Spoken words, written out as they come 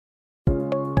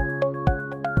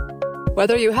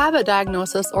Whether you have a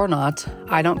diagnosis or not,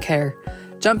 I don't care.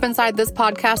 Jump inside this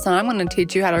podcast and I'm going to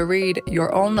teach you how to read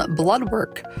your own blood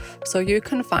work so you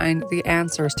can find the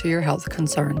answers to your health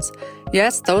concerns.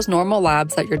 Yes, those normal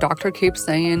labs that your doctor keeps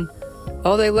saying,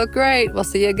 oh, they look great, we'll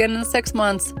see you again in 6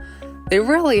 months. They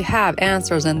really have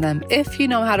answers in them if you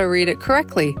know how to read it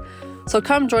correctly. So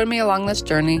come join me along this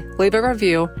journey, leave a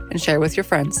review, and share with your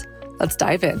friends. Let's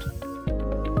dive in.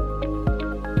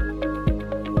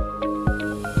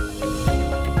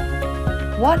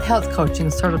 What health coaching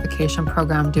certification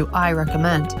program do I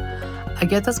recommend? I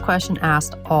get this question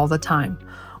asked all the time.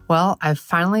 Well, I've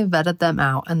finally vetted them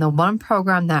out, and the one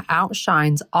program that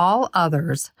outshines all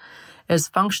others is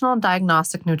Functional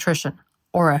Diagnostic Nutrition,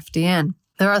 or FDN.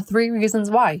 There are 3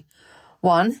 reasons why.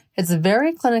 1, it's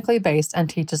very clinically based and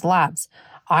teaches labs.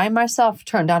 I myself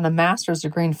turned down a master's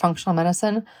degree in functional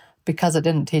medicine because it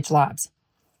didn't teach labs.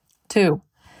 2,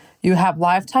 you have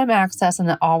lifetime access and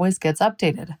it always gets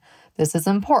updated. This is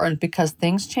important because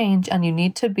things change and you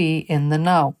need to be in the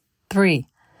know. 3,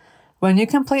 when you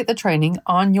complete the training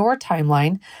on your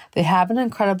timeline, they have an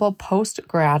incredible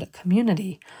post-grad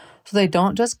community. So they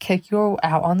don't just kick you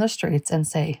out on the streets and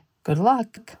say, good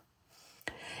luck.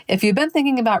 If you've been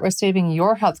thinking about receiving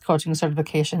your health coaching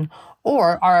certification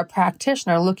or are a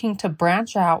practitioner looking to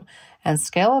branch out and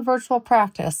scale a virtual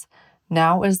practice,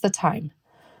 now is the time.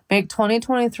 Make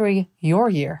 2023 your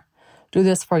year. Do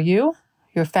this for you,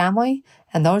 your family,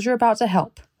 and those you're about to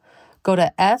help. Go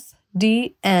to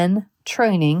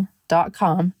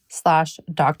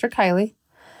fdntraining.com/Dr. Kylie.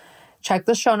 Check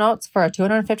the show notes for a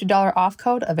 $250 off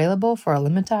code available for a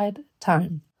limited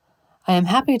time. I am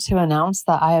happy to announce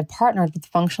that I have partnered with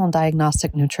Functional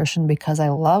Diagnostic Nutrition because I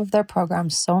love their program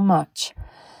so much.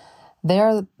 They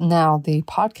are now the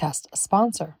podcast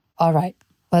sponsor. All right,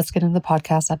 let's get into the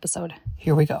podcast episode.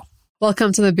 Here we go.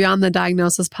 Welcome to the Beyond the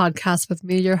Diagnosis podcast with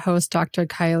me, your host, Dr.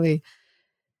 Kylie.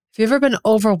 If you've ever been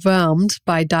overwhelmed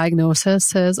by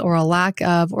diagnoses or a lack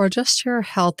of, or just your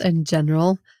health in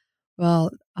general, well,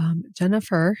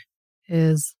 Jennifer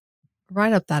is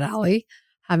right up that alley,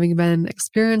 having been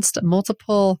experienced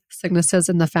multiple sicknesses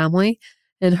in the family.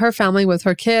 In her family with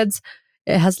her kids,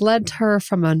 it has led her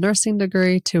from a nursing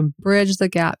degree to bridge the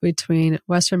gap between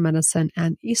Western medicine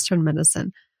and Eastern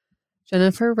medicine.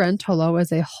 Jennifer Tolo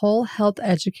is a whole health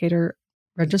educator,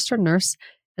 registered nurse,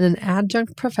 and an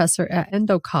adjunct professor at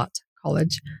Endicott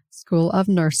College School of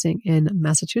Nursing in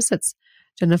Massachusetts.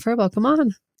 Jennifer, welcome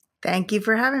on. Thank you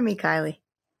for having me, Kylie.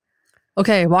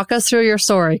 Okay, walk us through your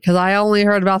story, because I only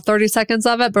heard about 30 seconds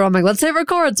of it, but I'm like, let's hit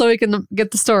record so we can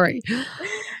get the story.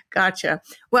 Gotcha.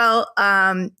 Well,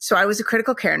 so I was a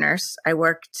critical care nurse. I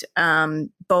worked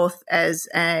both as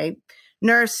a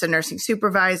nurse, a nursing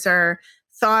supervisor,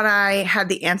 thought I had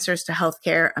the answers to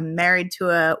healthcare. I'm married to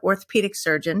an orthopedic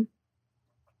surgeon.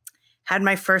 Had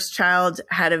my first child,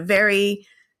 had a very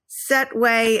set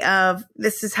way of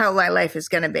this is how my life is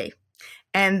going to be.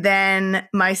 And then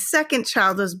my second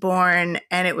child was born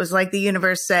and it was like the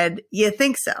universe said, you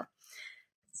think so.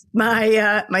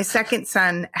 My second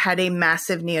son had a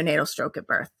massive neonatal stroke at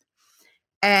birth.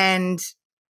 And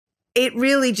it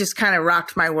really just kind of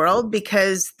rocked my world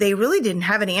because they really didn't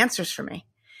have any answers for me.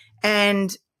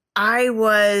 And I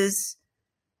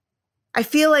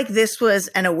feel like this was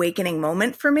an awakening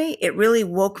moment for me. It really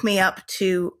woke me up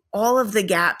to all of the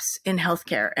gaps in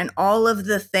healthcare and all of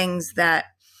the things that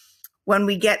when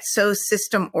we get so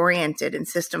system oriented and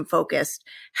system focused,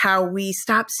 how we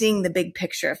stop seeing the big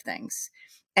picture of things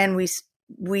and we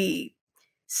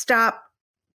stop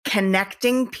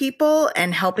connecting people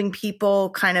and helping people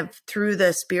kind of through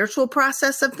the spiritual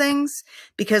process of things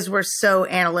because we're so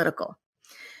analytical.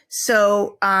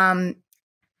 So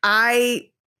I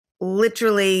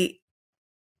literally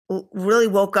really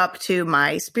woke up to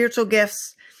my spiritual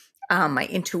gifts, my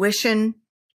intuition,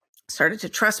 started to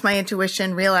trust my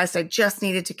intuition, realized I just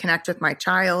needed to connect with my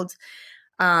child.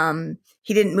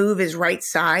 He didn't move his right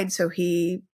side, so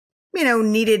he,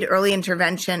 needed early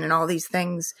intervention and all these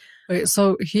things. Wait,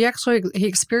 so he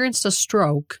experienced a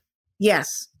stroke.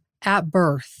 Yes. At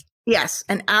birth. Yes,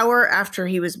 an hour after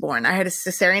he was born. I had a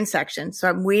cesarean section, so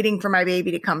I'm waiting for my baby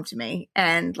to come to me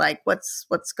and like, what's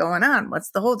going on?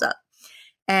 What's the holdup?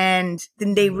 And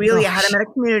then I had him at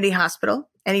a community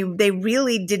hospital and they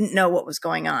really didn't know what was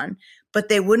going on, but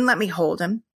they wouldn't let me hold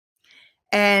him.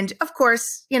 And of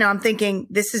course, I'm thinking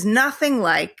this is nothing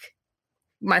like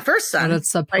my first son. But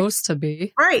it's supposed to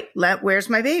be. Right. Where's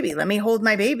my baby? Let me hold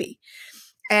my baby.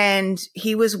 And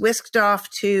he was whisked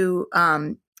off to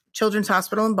Children's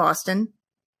Hospital in Boston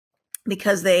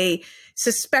because they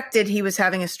suspected he was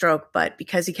having a stroke, but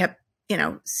because he kept,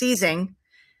 seizing,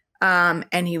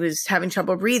 and he was having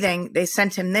trouble breathing. They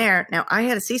sent him there. Now I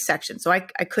had a C-section, so I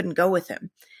couldn't go with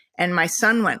him. And my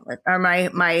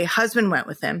husband went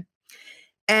with him.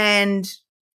 And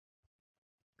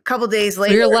a couple days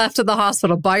later. So you're left at the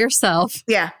hospital by yourself.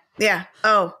 Yeah. Yeah.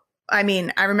 Oh, I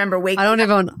mean, I remember waking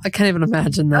I can't even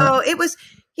imagine that. Oh, it was,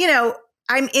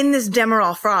 I'm in this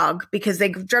Demerol frog because they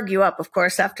drug you up, of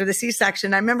course, after the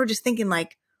C-section. I remember just thinking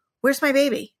like, where's my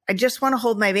baby? I just want to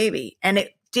hold my baby. And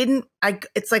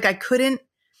it's like I couldn't,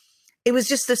 it was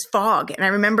just this fog. And I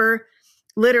remember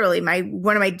literally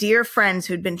one of my dear friends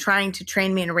who'd been trying to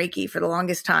train me in Reiki for the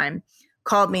longest time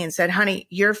called me and said, honey,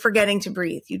 you're forgetting to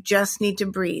breathe. You just need to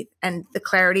breathe and the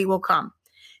clarity will come.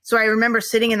 So I remember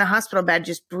sitting in the hospital bed,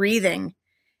 just breathing.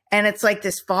 And it's like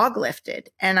this fog lifted.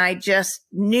 And I just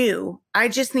knew I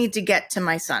just need to get to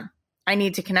my son. I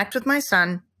need to connect with my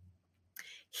son.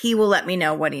 He will let me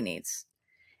know what he needs.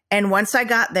 And once I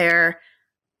got there,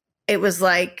 it was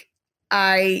like,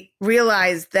 I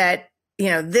realized that,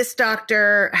 this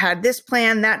doctor had this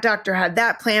plan, that doctor had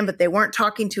that plan, but they weren't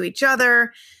talking to each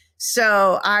other.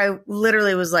 So I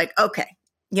literally was like, okay,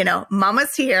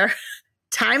 mama's here,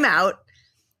 time out.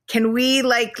 Can we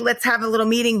let's have a little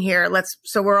meeting here.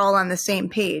 So we're all on the same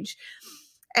page.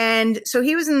 And so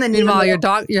he was in the Meanwhile,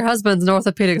 your husband's an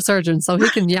orthopedic surgeon, so he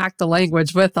can yak the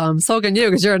language with them. So can you,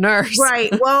 because you're a nurse.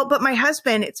 Right. Well, but my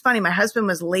husband, it's funny. My husband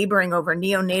was laboring over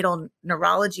neonatal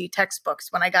neurology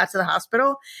textbooks when I got to the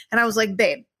hospital. And I was like,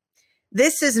 babe,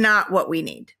 this is not what we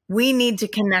need. We need to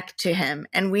connect to him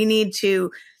and we need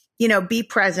to, be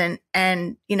present.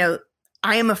 And,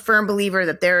 I am a firm believer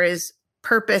that there is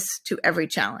purpose to every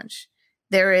challenge.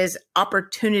 There is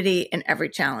opportunity in every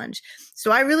challenge.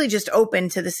 So I really just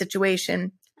opened to the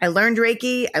situation. I learned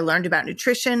Reiki. I learned about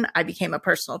nutrition. I became a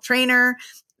personal trainer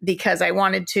because I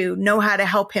wanted to know how to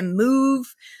help him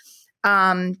move.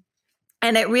 And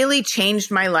it really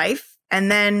changed my life.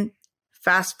 And then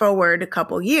fast forward a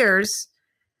couple years,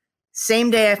 same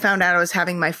day I found out I was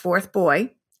having my fourth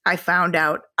boy, I found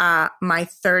out my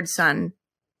third son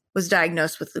was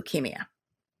diagnosed with leukemia.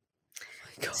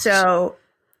 So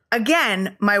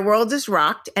again, my world is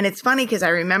rocked. And it's funny because I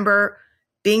remember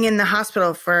being in the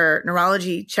hospital for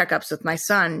neurology checkups with my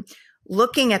son,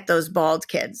 looking at those bald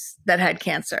kids that had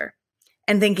cancer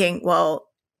and thinking, well,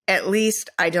 at least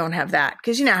I don't have that.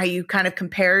 Because you know how you kind of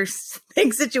compare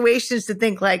situations to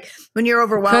think like when you're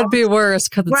overwhelmed. Could be worse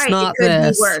because it's not this. It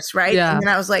could be worse, right? Yeah. And then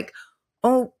I was like,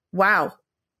 oh, wow,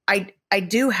 I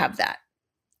do have that.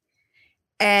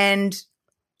 And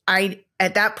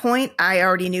at that point, I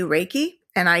already knew Reiki.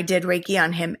 And I did Reiki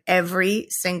on him every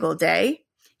single day.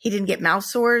 He didn't get mouth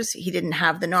sores. He didn't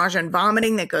have the nausea and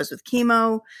vomiting that goes with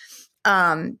chemo.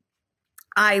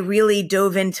 I really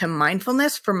dove into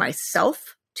mindfulness for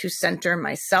myself to center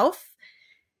myself.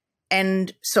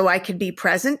 And so I could be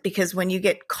present, because when you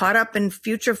get caught up in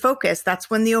future focus, that's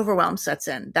when the overwhelm sets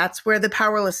in. That's where the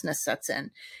powerlessness sets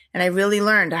in. And I really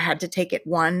learned I had to take it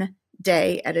one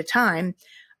day at a time.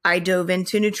 I dove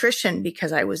into nutrition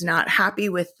because I was not happy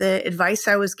with the advice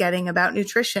I was getting about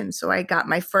nutrition. So I got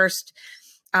my first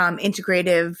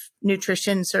integrative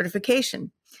nutrition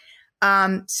certification.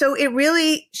 So it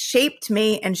really shaped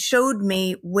me and showed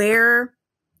me where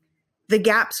the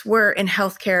gaps were in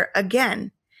healthcare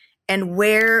again, and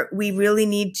where we really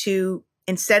need to,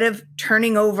 instead of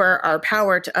turning over our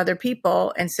power to other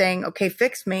people and saying, okay,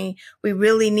 fix me, we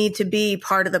really need to be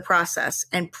part of the process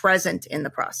and present in the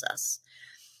process.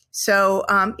 So,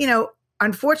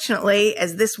 unfortunately,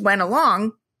 as this went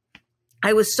along,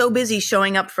 I was so busy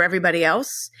showing up for everybody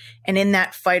else and in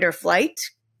that fight or flight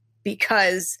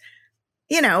because,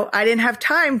 I didn't have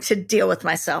time to deal with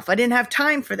myself. I didn't have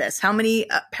time for this. How many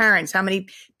parents, how many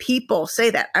people say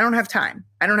that? I don't have time.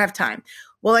 I don't have time.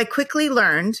 Well, I quickly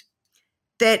learned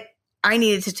that I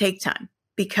needed to take time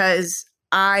because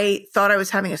I thought I was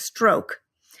having a stroke.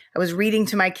 I was reading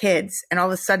to my kids and all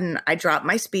of a sudden I dropped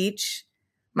my speech.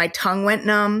 My tongue went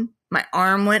numb. My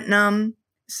arm went numb.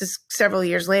 This is several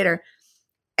years later.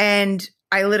 And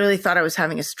I literally thought I was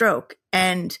having a stroke.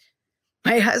 And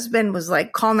my husband was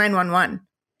like, call 911.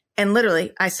 And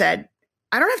literally I said,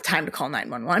 I don't have time to call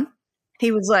 911.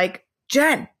 He was like,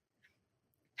 Jen,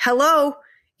 hello,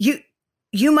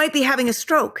 you might be having a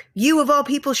stroke. You of all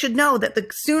people should know that the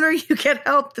sooner you get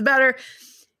help, the better.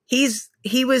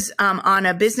 He was on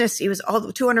a business. He was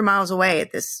all 200 miles away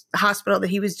at this hospital that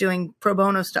he was doing pro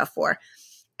bono stuff for.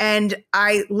 And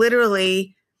I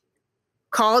literally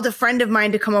called a friend of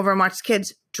mine to come over and watch the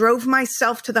kids, drove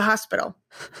myself to the hospital.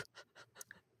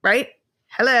 Right?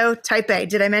 Hello, type A.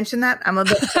 Did I mention that? I'm a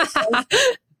bit.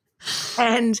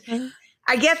 And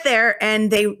I get there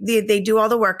and they do all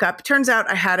the workup. Turns out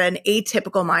I had an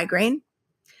atypical migraine,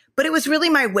 But it was really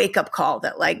my wake up call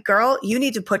that like, girl, you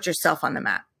need to put yourself on the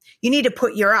map. You need to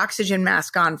put your oxygen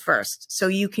mask on first so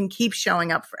you can keep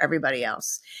showing up for everybody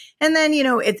else. And then,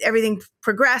 everything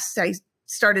progressed. I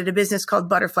started a business called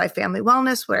Butterfly Family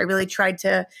Wellness, where I really tried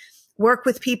to work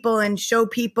with people and show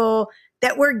people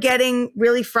that were getting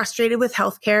really frustrated with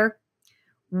healthcare,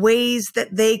 ways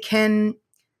that they can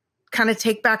kind of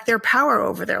take back their power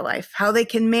over their life, how they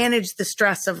can manage the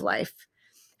stress of life,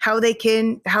 how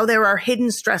there are hidden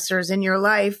stressors in your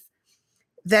life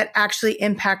that actually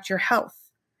impact your health.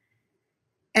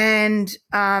 And,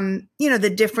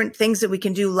 the different things that we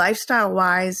can do lifestyle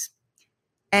wise.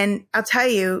 And I'll tell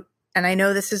you, and I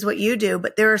know this is what you do,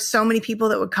 but there are so many people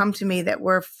that would come to me that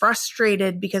were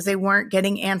frustrated because they weren't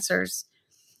getting answers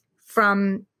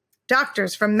from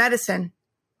doctors, from medicine.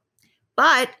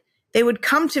 But they would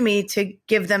come to me to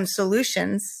give them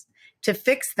solutions to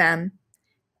fix them.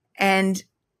 And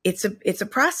it's a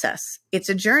process. It's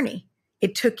a journey.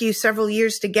 It took you several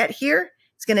years to get here.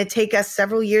 It's going to take us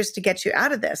several years to get you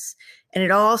out of this. And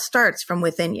it all starts from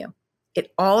within you.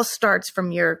 It all starts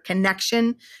from your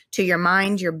connection to your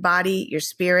mind, your body, your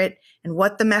spirit, and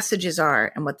what the messages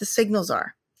are and what the signals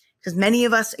are. Because many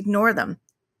of us ignore them.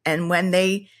 And when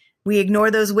we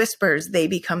ignore those whispers, they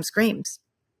become screams.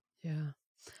 Yeah.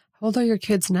 How old are your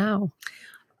kids now?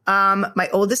 My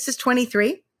oldest is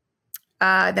 23.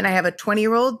 Then I have a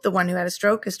 20-year-old. The one who had a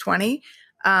stroke is 20.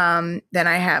 Then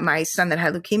I have my son that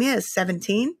had leukemia is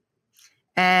 17.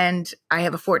 And I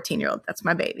have a 14-year-old. That's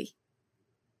my baby.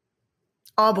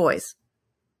 All boys.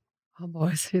 All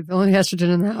boys. You're the only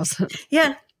estrogen in the house.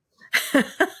 Yeah.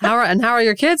 How are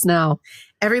your kids now?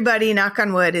 Everybody, knock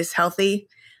on wood, is healthy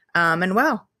and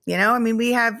well.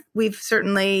 We've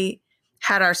certainly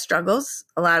had our struggles,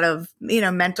 a lot of,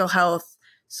 mental health,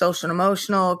 social and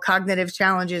emotional, cognitive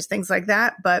challenges, things like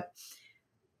that. But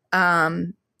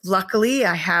luckily,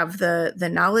 I have the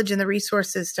knowledge and the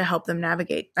resources to help them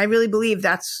navigate. I really believe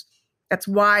that's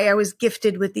why I was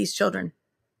gifted with these children.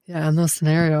 Yeah, in those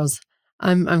scenarios.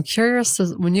 I'm curious,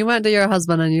 when you went to your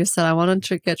husband and you said, I wanted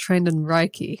to get trained in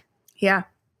Reiki. Yeah.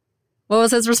 What was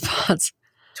his response?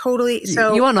 Totally.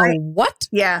 So you want to know what?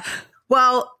 Yeah.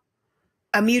 Well,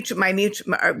 a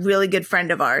really good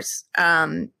friend of ours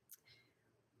had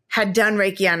done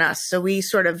Reiki on us. So we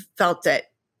sort of felt it.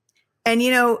 And,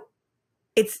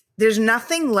 there's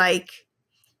nothing like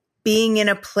being in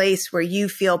a place where you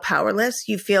feel powerless.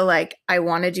 You feel like I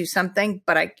want to do something,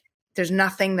 but there's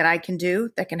nothing that I can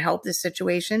do that can help this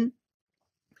situation.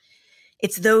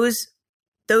 It's those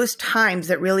times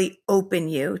that really open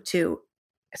you to,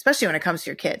 especially when it comes to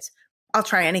your kids. I'll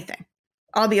try anything.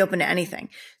 I'll be open to anything.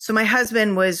 So my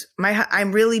husband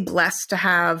I'm really blessed to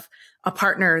have a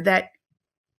partner that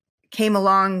came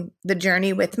along the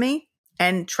journey with me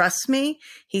and trusts me.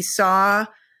 He saw,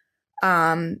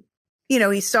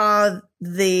 he saw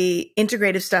the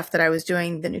integrative stuff that I was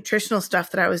doing, the nutritional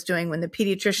stuff that I was doing, when the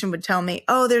pediatrician would tell me,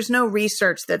 oh, there's no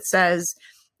research that says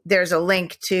there's a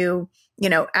link to,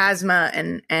 asthma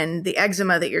and the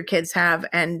eczema that your kids have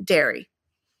and dairy.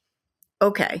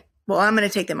 Okay, well, I'm going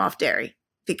to take them off dairy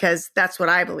because that's what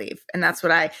I believe. And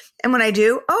and when I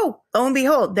do, oh, lo and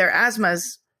behold, their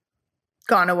asthma's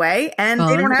gone away and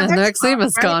they don't have their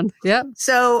eczema's gone. Yep.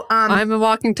 So I'm a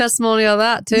walking testimony of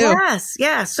that too. Yes.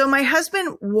 Yeah. So my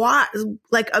husband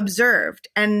observed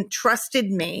and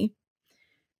trusted me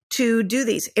to do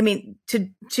these. I mean,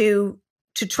 to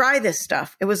try this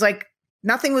stuff. It was like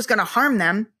nothing was going to harm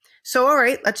them. So, all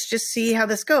right, let's just see how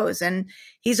this goes. And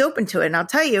he's open to it. And I'll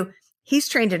tell you, he's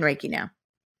trained in Reiki now.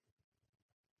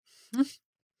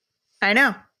 I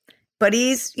know, but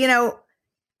I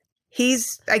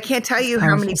can't tell you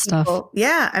how many stuff. people.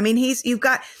 Yeah. I mean,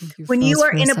 when you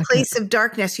are in a place of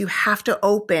darkness, you have to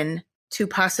open to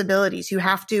possibilities. You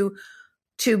have to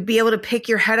be able to pick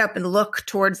your head up and look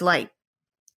towards light.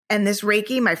 And this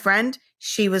Reiki, my friend,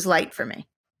 she was light for me.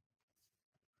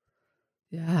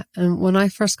 Yeah. And when I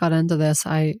first got into this,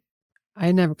 I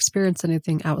never experienced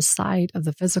anything outside of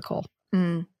the physical.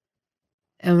 Mm.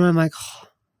 And when I'm like,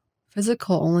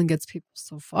 physical only gets people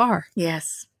so far.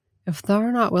 Yes. If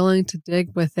they're not willing to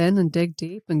dig within and dig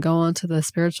deep and go into the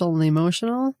spiritual and the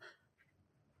emotional,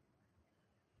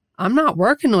 I'm not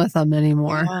working with them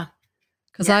anymore. Yeah.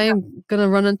 Because I'm going to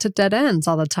run into dead ends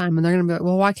all the time. And they're going to be like,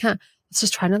 well, why can't, let's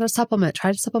just try another supplement. Try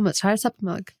a supplement.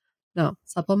 Like, no,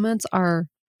 supplements are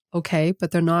okay,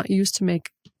 but they're not used to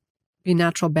be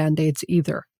natural Band-Aids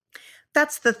either.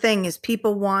 That's the thing, is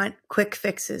people want quick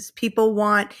fixes. People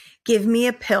want, give me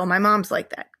a pill. My mom's like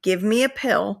that. Give me a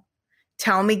pill.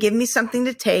 Give me something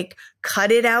to take,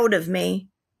 cut it out of me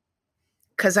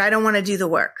because I don't want to do the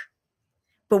work.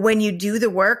 But when you do the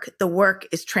work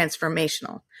is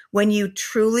transformational. when you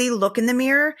truly look in the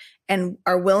mirror and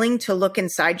are willing to look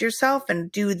inside yourself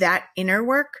and do that inner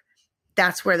work,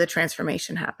 that's where the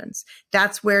transformation happens.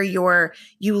 That's where you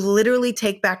literally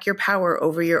take back your power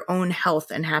over your own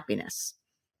health and happiness.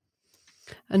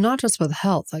 And not just with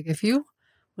health. Like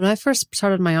when I first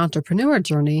started my entrepreneur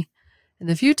journey, and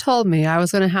if you told me I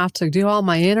was going to have to do all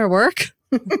my inner work,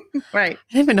 right.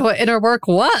 I didn't even know what inner work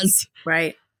was.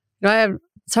 Right. I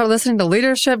started listening to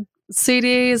leadership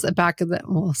CDs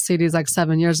CDs like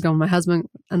 7 years ago when my husband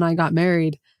and I got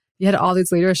married. You had all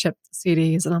these leadership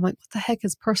CDs, and I'm like, what the heck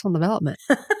is personal development?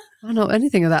 I don't know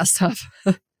anything of that stuff.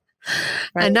 Right.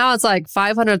 And now it's like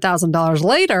 $500,000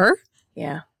 later.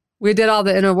 Yeah. We did all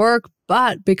the inner work,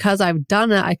 but because I've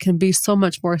done it, I can be so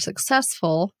much more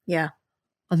successful. Yeah.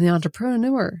 On the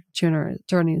entrepreneur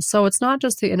journey. So it's not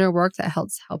just the inner work that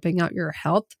helping out your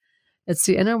health. It's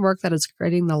the inner work that is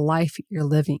creating the life you're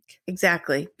living.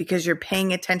 Exactly. Because you're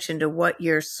paying attention to what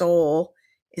your soul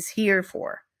is here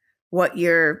for, what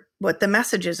the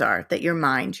messages are that your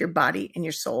mind, your body, and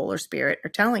your soul or spirit are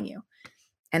telling you.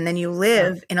 And then you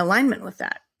live in alignment with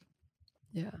that.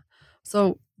 Yeah.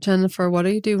 So Jennifer, what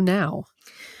do you do now?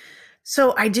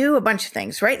 So I do a bunch of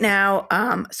things right now.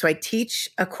 So I teach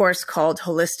a course called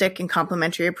Holistic and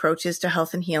Complementary Approaches to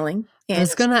Health and Healing. I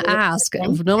was going to ask,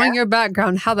 knowing your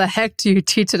background, how the heck do you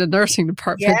teach at a nursing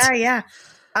department? Yeah.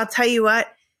 I'll tell you what,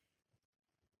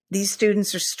 these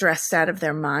students are stressed out of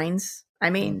their minds. I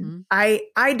mean,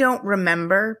 I don't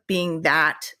remember being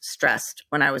that stressed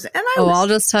when I was, I'll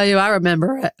just tell you, I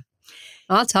remember it.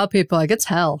 I'll tell people like it's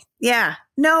hell. Yeah.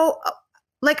 No,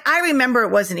 like I remember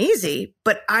it wasn't easy,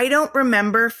 but I don't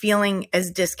remember feeling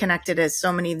as disconnected as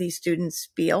so many of these students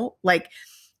feel. Like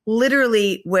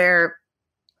literally where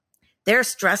their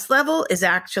stress level is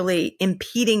actually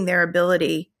impeding their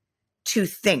ability to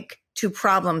think, to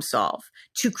problem solve,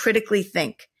 to critically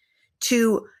think,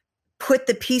 to put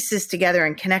the pieces together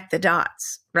and connect the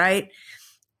dots, right?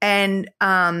 And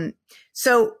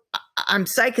so I'm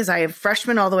psyched because I have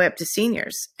freshmen all the way up to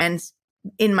seniors. And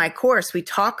in my course, we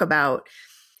talk about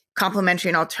complementary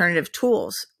and alternative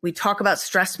tools. We talk about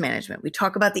stress management. We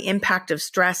talk about the impact of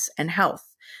stress and health.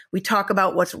 We talk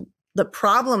about what's the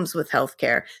problems with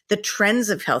healthcare, the trends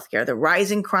of healthcare, the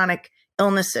rising chronic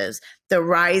illnesses, the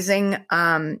rising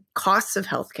costs of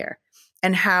healthcare,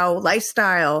 and how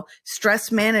lifestyle,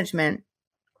 stress management,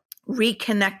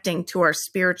 reconnecting to our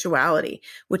spirituality,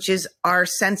 which is our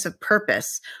sense of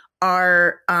purpose,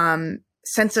 our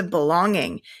sense of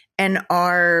belonging, and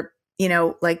our,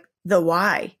 like the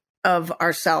why of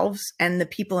ourselves and the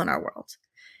people in our world.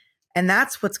 And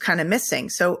that's what's kind of missing.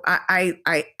 So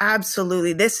I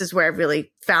absolutely, this is where I've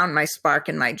really found my spark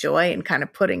and my joy and kind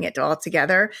of putting it all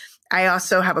together. I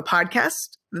also have a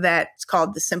podcast that's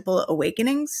called The Simple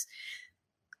Awakenings,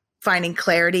 Finding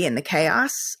Clarity in the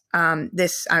Chaos.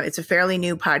 It's a fairly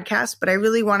new podcast, but I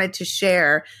really wanted to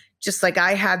share, just like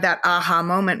I had that aha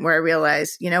moment where I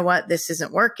realized, you know what, this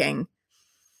isn't working.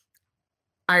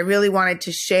 I really wanted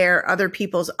to share other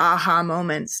people's aha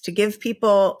moments to give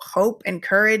people hope and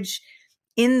courage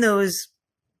in those,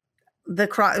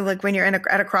 like when you're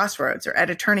at a crossroads or at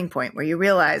a turning point where you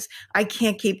realize I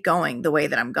can't keep going the way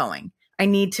that I'm going. I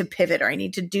need to pivot or I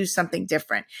need to do something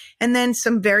different. And then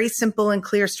some very simple and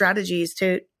clear strategies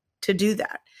to do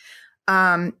that.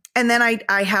 And then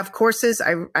I have courses.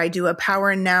 I do a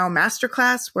Power and Now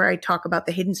masterclass where I talk about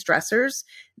the hidden stressors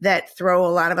that throw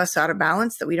a lot of us out of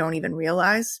balance that we don't even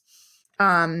realize.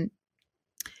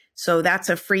 So that's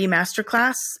a free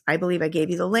masterclass. I believe I gave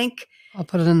you the link. I'll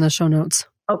put it in the show notes.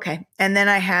 Okay. And then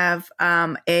I have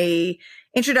a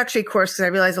introductory course because I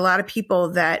realize a lot of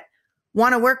people that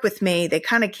want to work with me, they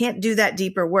kind of can't do that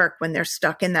deeper work when they're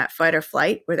stuck in that fight or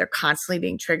flight where they're constantly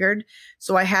being triggered.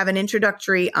 So I have an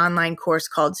introductory online course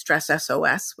called Stress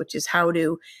SOS, which is how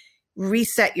to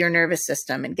reset your nervous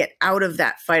system and get out of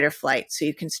that fight or flight so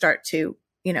you can start to,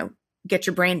 get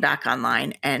your brain back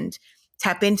online and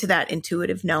tap into that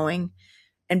intuitive knowing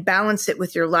and balance it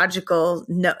with your logical,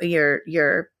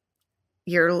 your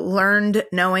learned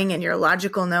knowing and your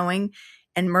logical knowing,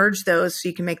 and merge those so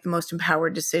you can make the most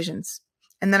empowered decisions.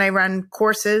 And then I run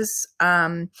courses,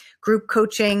 group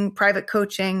coaching, private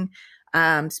coaching,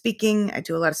 speaking. I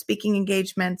do a lot of speaking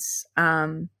engagements.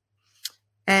 And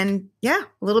yeah,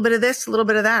 a little bit of this, a little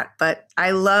bit of that. But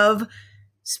I love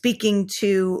speaking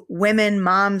to women,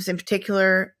 moms in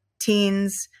particular,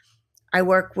 teens. I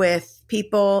work with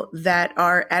people that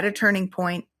are at a turning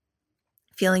point,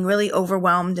 feeling really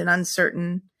overwhelmed and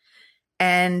uncertain.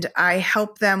 And I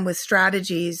help them with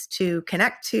strategies to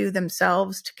connect to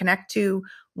themselves, to connect to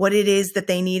what it is that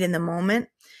they need in the moment.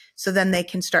 So then they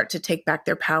can start to take back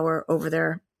their power over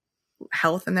their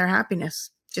health and their happiness.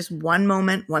 just one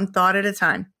moment, one thought at a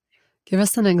time. Give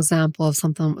us an example of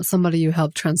somebody you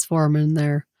helped transform in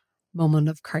their moment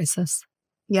of crisis.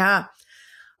 Yeah.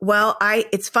 Well,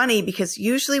 it's funny because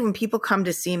usually when people come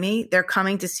to see me, they're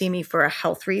coming to see me for a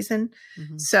health reason.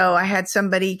 Mm-hmm. So I had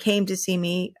somebody came to see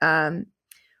me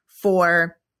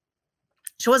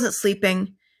she wasn't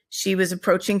sleeping. She was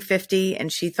approaching 50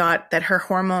 and she thought that her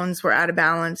hormones were out of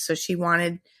balance. So she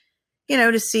wanted,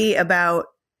 to see about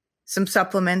some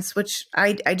supplements, which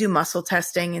I do muscle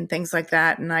testing and things like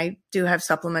that. And I do have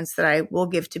supplements that I will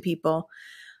give to people.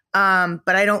 But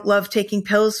I don't love taking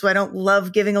pills. So I don't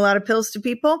love giving a lot of pills to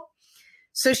people.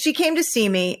 So she came to see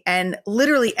me, and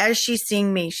literally as she's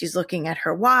seeing me, she's looking at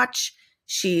her watch.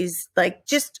 She's like,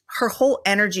 just her whole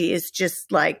energy is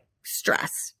just like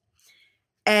stress.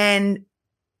 And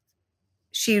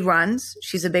she runs.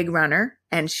 She's a big runner,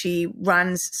 and she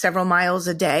runs several miles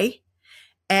a day.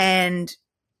 And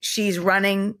she's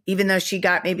running, even though she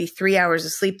got maybe 3 hours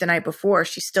of sleep the night before,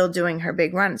 she's still doing her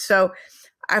big run. So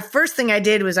first thing I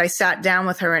did was I sat down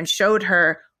with her and showed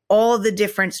her all the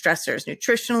different stressors,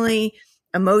 nutritionally,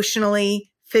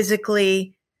 emotionally,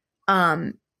 physically.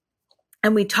 And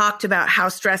we talked about how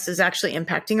stress is actually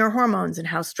impacting her hormones and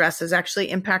how stress is actually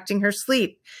impacting her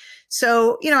sleep.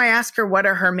 So, I asked her, what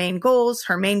are her main goals?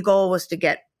 Her main goal was to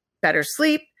get better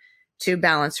sleep, to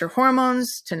balance her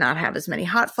hormones, to not have as many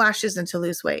hot flashes, and to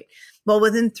lose weight. Well,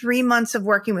 within 3 months of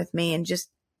working with me and just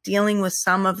dealing with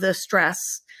some of the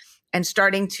stress and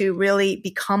starting to really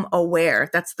become aware,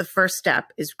 that's the first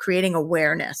step, is creating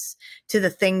awareness to the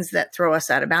things that throw us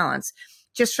out of balance.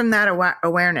 Just from that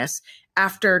awareness,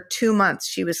 after 2 months,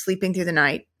 she was sleeping through the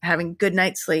night, having good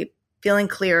night's sleep, feeling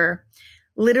clearer,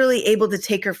 literally able to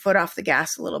take her foot off the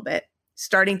gas a little bit,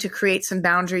 starting to create some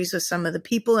boundaries with some of the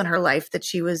people in her life that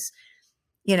she was,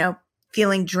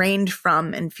 feeling drained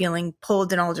from and feeling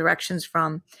pulled in all directions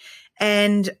from.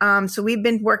 And so we've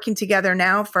been working together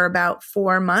now for about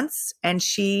 4 months, and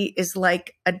she is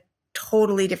like a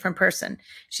totally different person.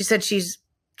 She said she's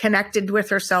connected with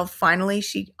herself finally.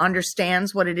 She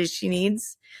understands what it is she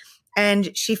needs,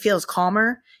 and she feels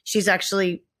calmer. She's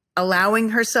actually allowing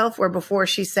herself, where before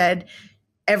she said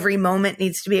every moment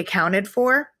needs to be accounted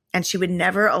for, and she would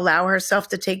never allow herself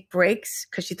to take breaks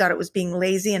because she thought it was being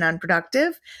lazy and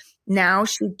unproductive. Now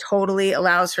she totally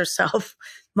allows herself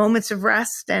moments of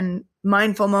rest and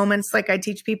mindful moments like I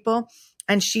teach people.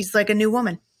 And she's like a new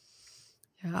woman.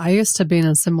 Yeah, I used to be in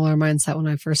a similar mindset when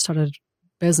I first started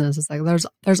business. It's like,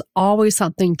 there's always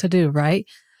something to do, right?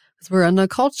 Because we're in a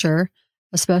culture,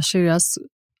 especially us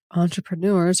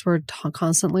entrepreneurs, we're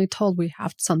constantly told we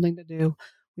have something to do.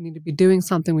 We need to be doing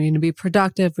something. We need to be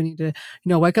productive. We need to,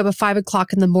 wake up at 5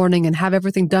 o'clock in the morning and have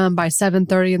everything done by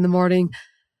 7:30 in the morning.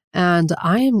 And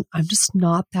I'm just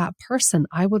not that person.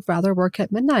 I would rather work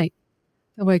at midnight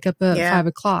than wake up at 5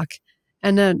 o'clock.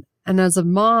 And as a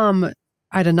mom,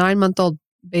 I had a 9-month-old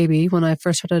baby when I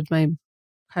first started my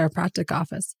chiropractic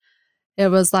office. It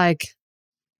was like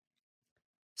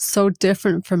so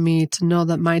different for me to know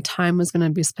that my time was going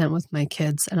to be spent with my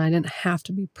kids and I didn't have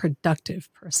to be productive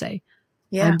per se.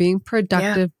 Yeah. I'm being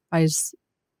productive by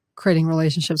creating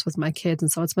relationships with my kids.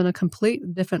 And so it's been a complete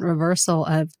different reversal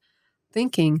of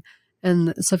thinking.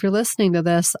 And so if you're listening to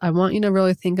this, I want you to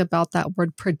really think about that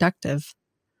word productive.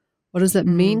 What does it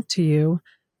mean to you?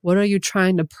 What are you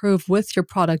trying to prove with your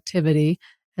productivity?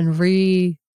 And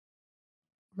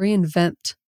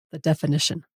reinvent the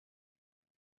definition.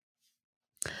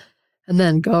 And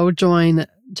then go join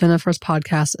Jennifer's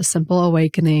podcast, Simple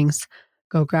Awakenings.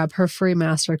 Go grab her free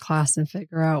masterclass and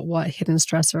figure out what hidden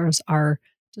stressors are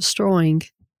destroying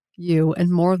you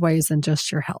in more ways than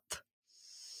just your health.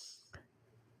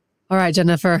 All right,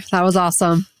 Jennifer, that was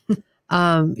awesome.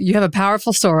 You have a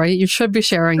powerful story. You should be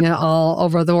sharing it all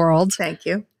over the world. Thank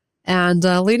you. And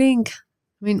you're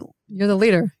the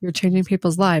leader. You're changing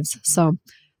people's lives. So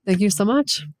thank you so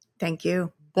much. Thank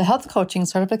you. The health coaching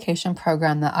certification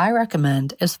program that I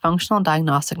recommend is Functional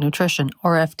Diagnostic Nutrition,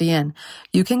 or FDN.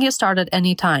 You can get started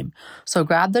anytime. So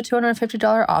grab the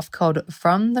 $250 off code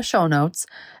from the show notes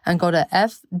and go to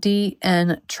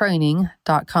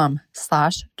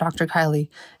fdntraining.com/Dr. Kylie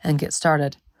and get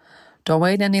started. Don't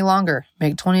wait any longer.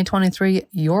 Make 2023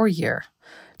 your year.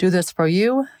 Do this for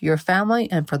you, your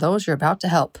family, and for those you're about to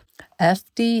help.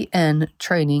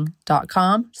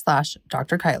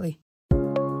 fdntraining.com/Dr. Kylie.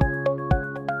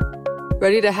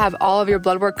 Ready to have all of your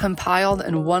blood work compiled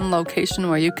in one location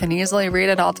where you can easily read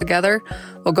it all together?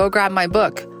 Well, go grab my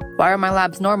book, Why Are My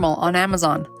Labs Normal, on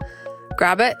Amazon.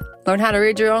 Grab it, learn how to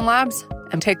read your own labs,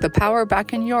 and take the power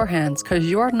back in your hands, because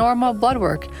your normal blood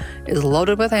work is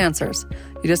loaded with answers.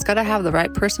 You just got to have the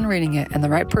right person reading it, and the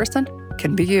right person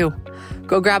can be you.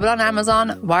 Go grab it on Amazon,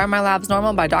 Why Are My Labs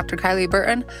Normal by Dr. Kylie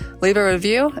Burton. Leave a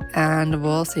review, and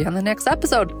we'll see you on the next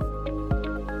episode.